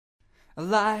I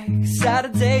like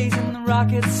Saturdays in the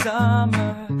rocket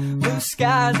summer, blue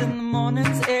skies in the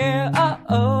morning's air. I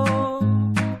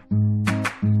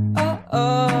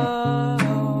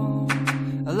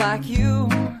like you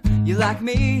like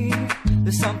me.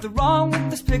 There's something wrong with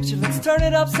this picture. Let's turn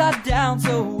it upside down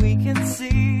so we can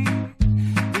see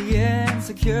the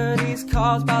insecurities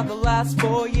caused by the last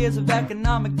 4 years of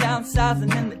economic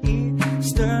downsizing in the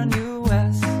eastern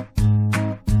U.S.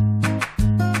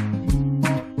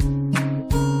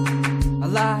 I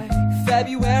like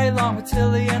February long with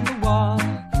Tilly and the wall,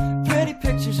 pretty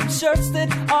pictures and shirts that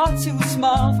are too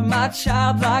small for my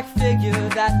childlike figure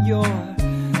that you're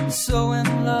so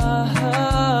in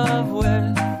love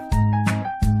with.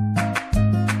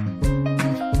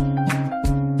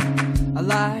 I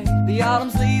like the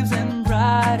autumn's leaves and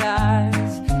bright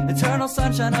eyes, eternal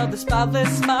sunshine of the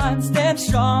spotless mind. Stand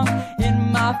strong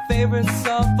in my favorites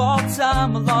of all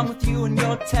time, along with you and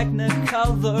your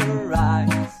technicolor eyes.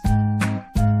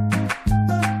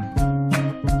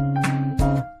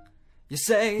 You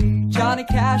say Johnny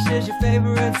Cash is your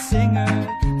favorite singer,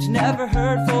 but you never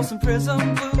heard Folsom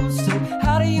Prison Blues. So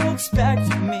how do you expect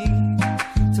me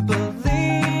to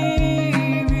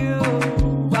believe you?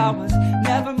 I was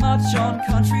never much on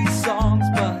country songs,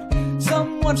 but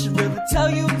someone should really tell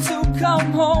you to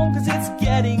come home, 'cause it's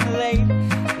getting late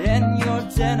and your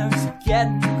dinner's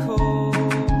getting cold.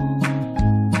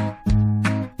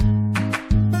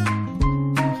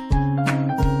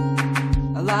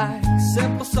 I like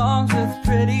simple songs with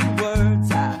pretty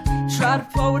words. I tried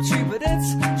poetry, but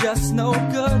it's just no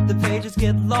good. The pages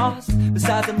get lost.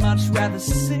 Besides, I'd much rather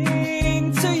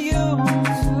sing to you.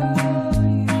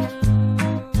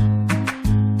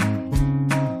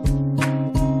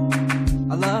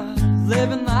 I love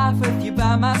living life with you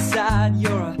by my side.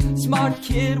 You're a smart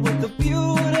kid with a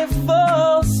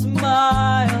beautiful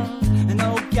smile, and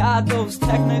oh God, those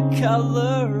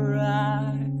technicolor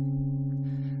eyes.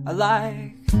 I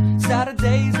like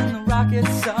Saturdays in the rocket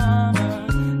summer,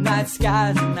 night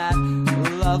skies and that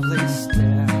lovely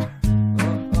stare.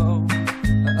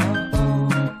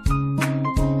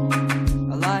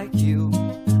 I like you,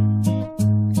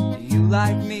 you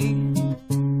like me.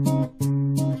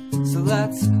 So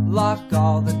let's lock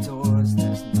all the doors.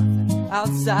 There's nothing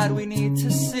outside we need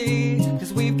to see,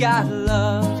 'cause we've got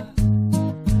love.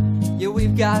 Yeah,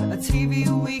 we've got a TV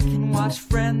we can watch,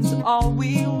 Friends all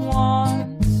we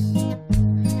want.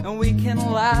 And we can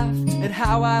laugh at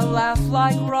how I laugh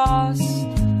like Ross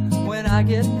when I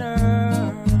get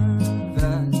nervous.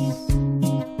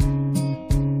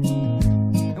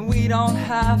 And we don't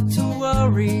have to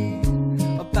worry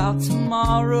about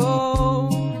tomorrow,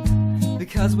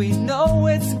 because we know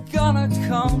it's gonna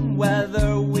come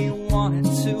whether we want it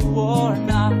to or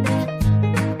not.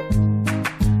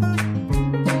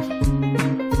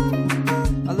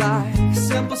 I like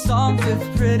simple songs with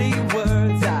pretty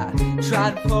words. I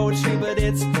tried poetry, but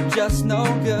it's just no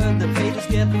good. The pages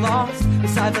get lost.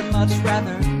 Besides, I'd much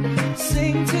rather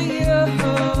sing to you.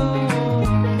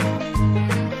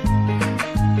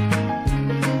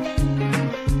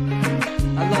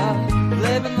 I love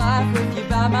living life with you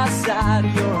by my side.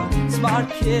 You're a smart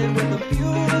kid with a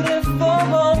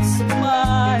beautiful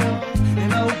smile,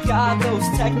 and oh God, those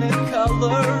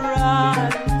technicolor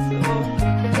eyes.